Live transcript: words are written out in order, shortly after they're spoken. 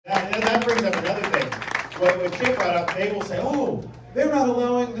then that brings up another thing. When Chip brought up, they will say, oh, they're not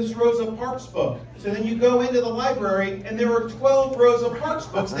allowing this Rosa Parks book. So then you go into the library and there were 12 Rosa Parks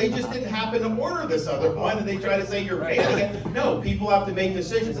books. They just didn't happen to order this other one and they try to say you're banning it. No, people have to make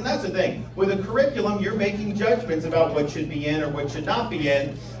decisions. And that's the thing. With a curriculum, you're making judgments about what should be in or what should not be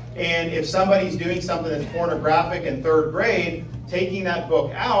in. And if somebody's doing something that's pornographic in 3rd grade, taking that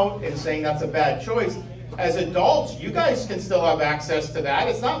book out and saying that's a bad choice, as adults, you guys can still have access to that.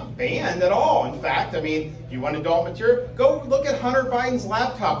 It's not banned at all. In fact, I mean, if you want adult material, go look at Hunter Biden's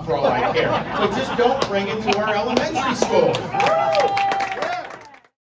laptop for all I care. But just don't bring it to our elementary school.